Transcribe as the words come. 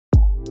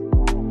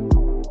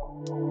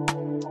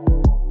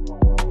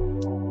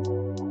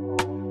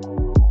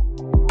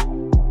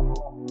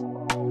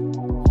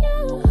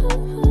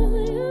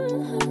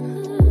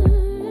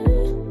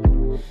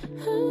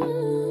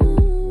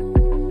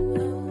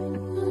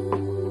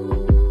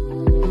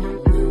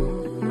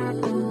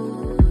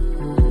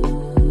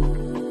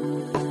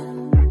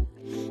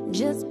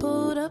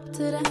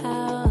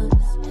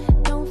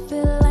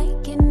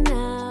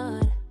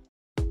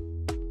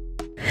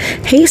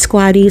Hey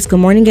squaddies, good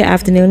morning, good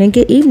afternoon, and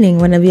good evening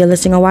whenever you're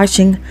listening or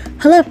watching.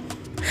 Hello.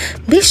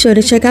 Be sure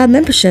to check out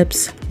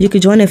memberships. You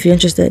could join if you're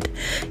interested.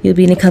 You'll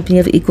be in the company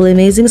of equally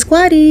amazing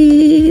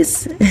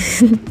squaddies.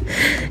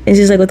 And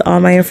just like with all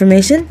my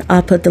information,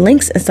 I'll put the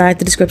links inside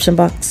the description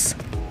box.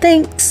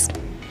 Thanks.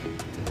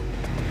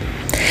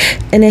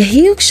 And a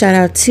huge shout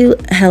out to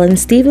Helen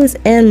Stevens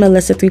and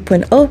Melissa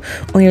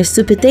 3.0 on your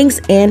super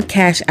thanks and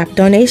Cash App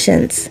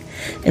donations.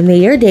 And may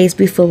your days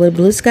be filled with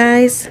blue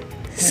skies,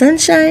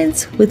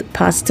 sunshines with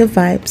positive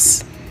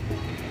vibes.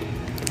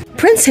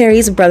 Prince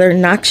Harry's brother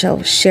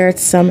Nacho shared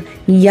some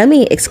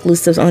yummy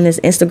exclusives on his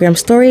Instagram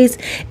stories,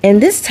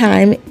 and this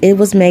time it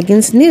was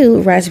Meghan's new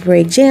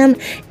raspberry jam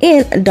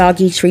and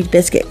Doggy treat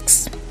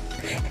biscuits.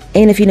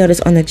 And if you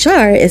notice on the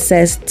jar, it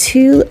says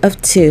 2 of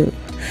 2.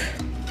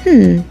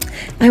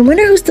 I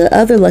wonder who's the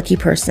other lucky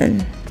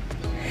person.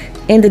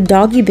 And the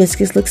Doggy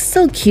biscuits look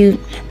so cute.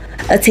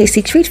 A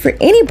tasty treat for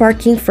any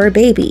barking fur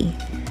baby.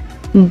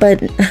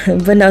 But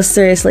no,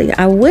 seriously,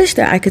 I wish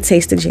that I could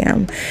taste the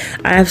jam.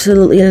 I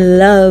absolutely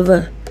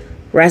love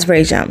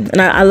raspberry jam,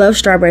 and I love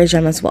strawberry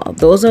jam as well.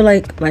 Those are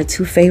like my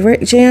two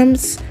favorite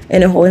jams in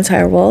the whole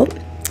entire world.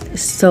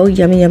 It's so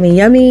yummy, yummy,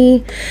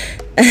 yummy.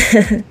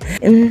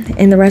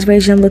 And the raspberry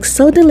jam looks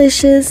so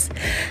delicious.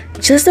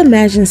 Just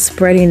imagine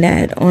spreading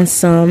that on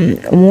some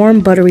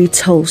warm buttery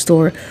toast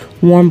or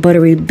warm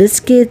buttery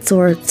biscuits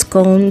or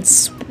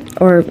scones,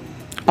 or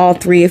all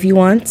three if you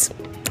want.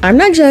 I'm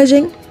not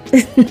judging.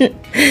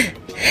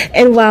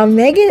 And while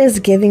Meghan is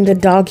giving the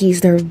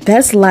doggies their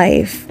best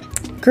life,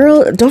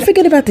 girl, don't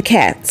forget about the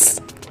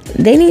cats.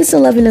 They need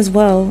some loving as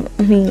well.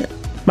 I mean,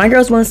 my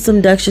girls want some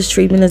Duchess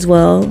treatment as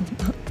well.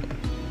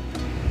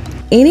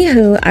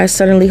 Anywho, I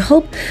certainly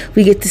hope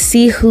we get to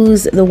see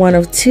who's the one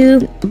of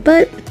two,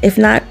 but if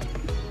not,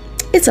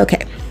 it's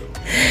okay.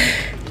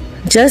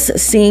 Just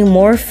seeing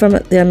more from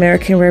the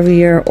American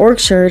Riviera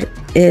orchard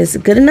is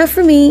good enough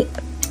for me.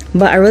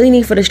 But I really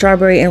need for the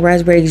strawberry and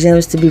raspberry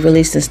gems to be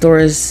released in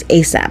stores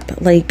ASAP.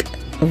 Like,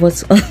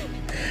 what's...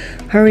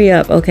 Hurry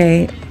up,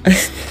 okay?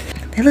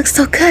 They look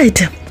so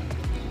good.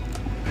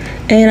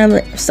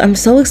 And I'm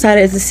so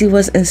excited to see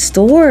what's in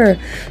store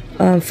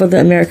for the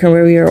American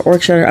Riviera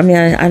orchard. I mean,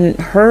 I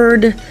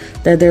heard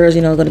that there's,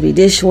 going to be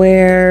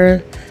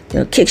dishware,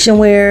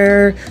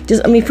 kitchenware.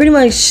 Just, I mean, pretty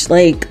much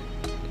like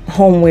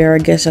homeware, I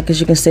guess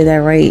you can say that,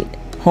 right?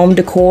 Home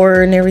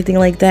decor and everything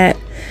like that.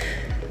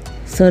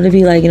 So to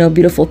be like,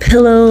 beautiful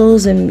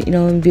pillows and,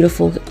 and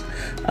beautiful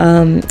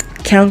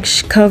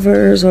couch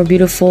covers, or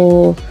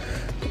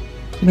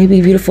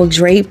maybe beautiful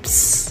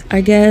drapes,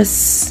 I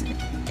guess,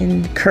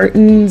 and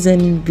curtains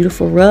and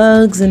beautiful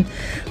rugs. And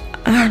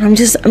I don't know,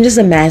 I'm just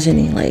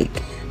imagining, like,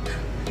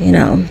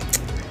 and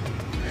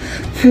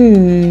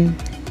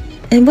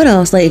what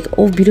else? Like,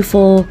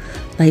 beautiful,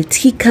 like,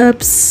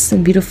 teacups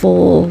and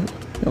beautiful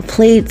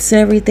plates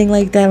and everything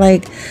like that.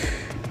 Like,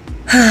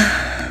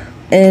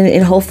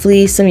 and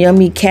hopefully some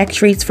yummy cat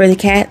treats for the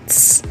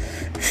cats.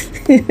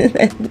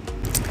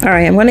 All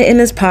right, I'm going to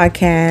end this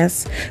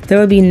podcast. There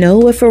will be no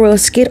What For Real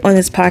skit on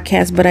this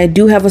podcast, but I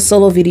do have a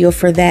solo video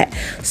for that,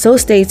 so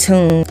stay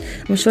tuned.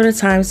 I'm short of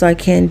time, so I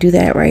can't do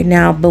that right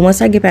now, but once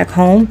I get back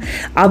home,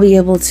 I'll be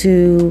able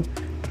to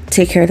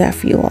take care of that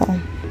for you all.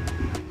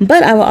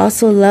 But I would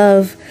also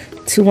love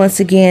to once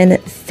again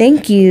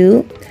thank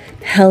you,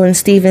 Helen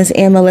Stevens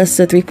and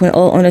Melissa 3.0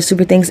 on the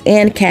Super Things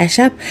and Cash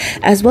App,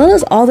 as well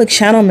as all the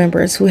channel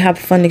members who have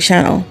funded the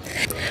channel.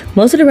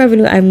 Most of the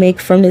revenue I make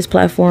from this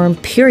platform,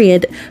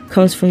 period,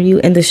 comes from you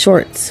in the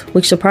shorts,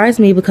 which surprised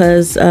me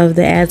because of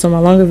the ads on my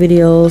longer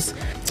videos.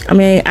 I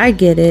mean, I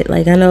get it.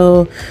 Like, I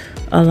know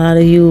a lot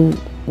of you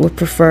would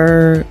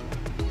prefer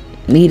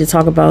me to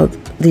talk about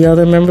the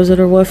other members of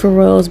the What For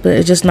Reals, but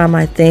it's just not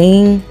my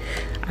thing.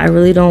 I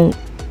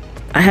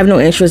have no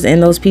interest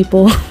in those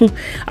people.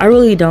 I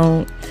really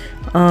don't.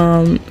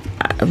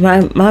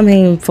 My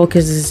main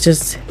focus is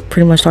just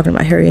pretty much talking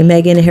about Harry and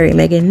Meghan and Harry and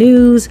Meghan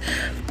news.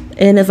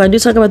 And if I do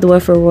talk about the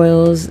What For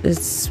Royals,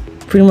 it's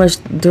pretty much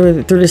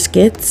through the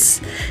skits.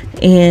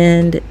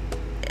 And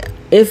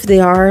if they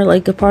are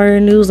like a part of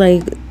the news,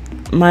 like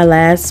my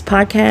last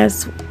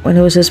podcast, when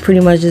it was just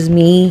pretty much just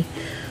me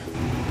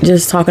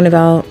just talking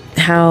about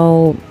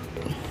how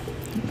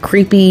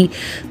creepy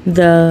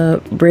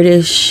the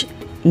British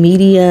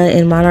media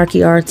and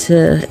monarchy are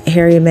to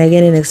Harry and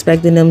Meghan, and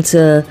expecting them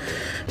to,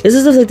 this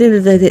is the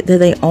thing that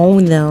they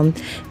own them,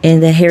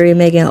 and that Harry and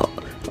Meghan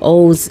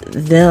owes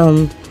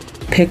them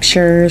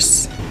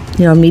pictures,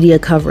 media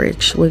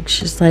coverage,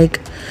 which is like,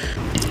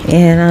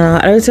 and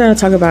I was trying to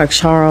talk about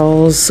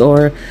Charles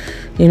or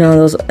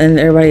those and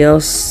everybody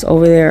else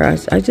over there. I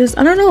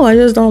don't know, I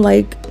just don't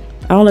like,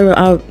 I'm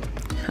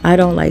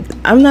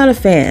not a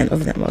fan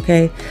of them,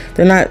 okay?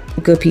 They're not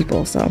good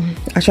people, so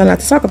I try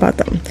not to talk about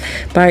them.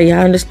 But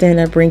yeah, I understand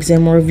that brings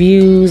in more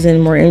views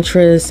and more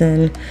interest,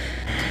 and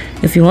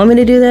if you want me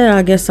to do that,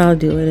 I guess I'll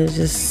do it. It's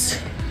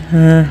just,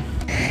 and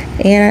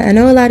I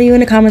know a lot of you in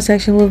the comment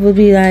section will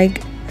be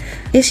like,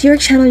 it's your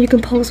channel, you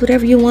can post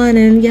whatever you want,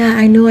 and yeah,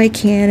 I know I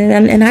can,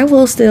 and I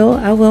will still,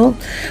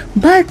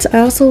 but I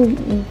also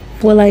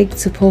would like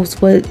to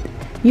post what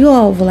you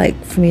all would like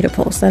for me to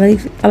post. I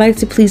like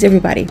to please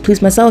everybody,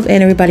 please myself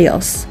and everybody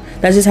else.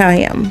 That's just how I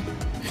am.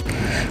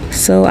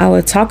 So I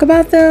would talk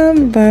about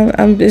them, but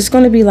it's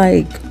going to be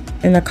like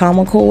in a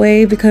comical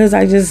way, because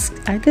I just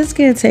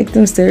can't take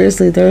them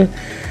seriously. They're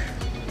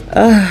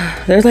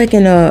like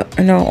in our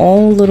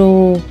own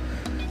little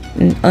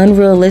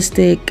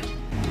unrealistic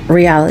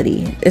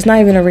reality. It's not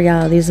even a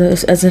reality.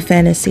 It's a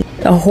fantasy,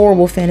 a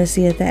horrible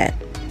fantasy at that,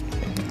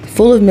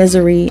 full of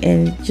misery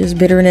and just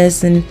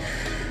bitterness, and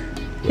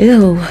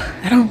ew,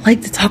 I don't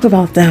like to talk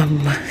about them.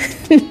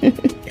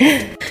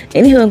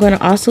 Anywho, I'm going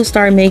to also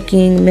start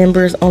making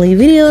members only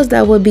videos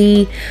that would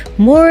be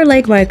more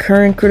like my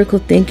current critical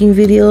thinking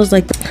videos,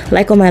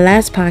 like on my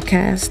last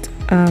podcast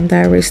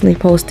that I recently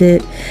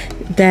posted,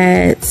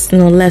 that's, you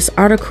know, less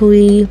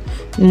article-y,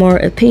 more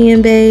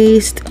opinion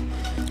based.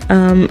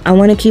 I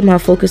want to keep my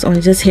focus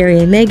on just Harry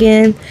and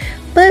Meghan,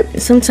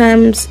 but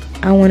sometimes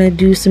I want to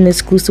do some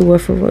exclusive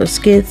word for word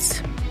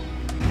skits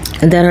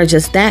that are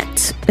just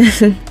that.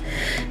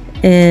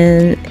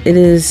 And it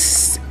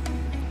is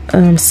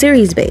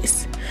series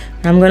based.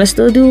 I'm gonna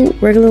still do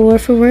regular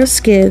word for word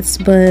skits,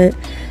 but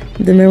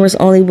the members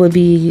only would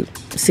be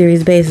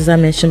series based, as I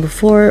mentioned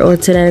before, or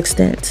to that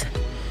extent.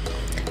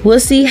 We'll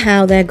see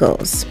how that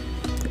goes.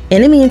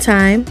 In the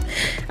meantime,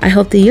 I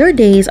hope that your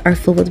days are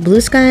filled with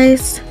blue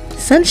skies,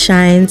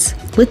 sunshines,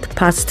 with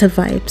positive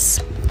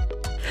vibes.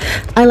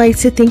 I'd like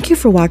to thank you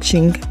for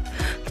watching.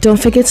 Don't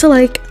forget to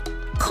like,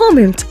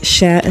 comment,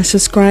 share, and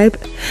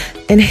subscribe,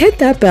 and hit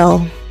that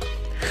bell.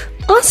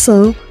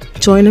 Also,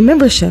 join a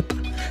membership.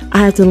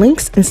 I have the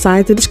links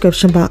inside the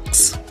description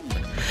box.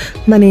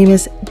 My name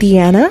is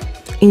Deanna,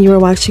 and you are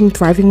watching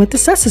Thriving with the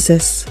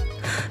Narcissist.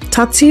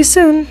 Talk to you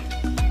soon.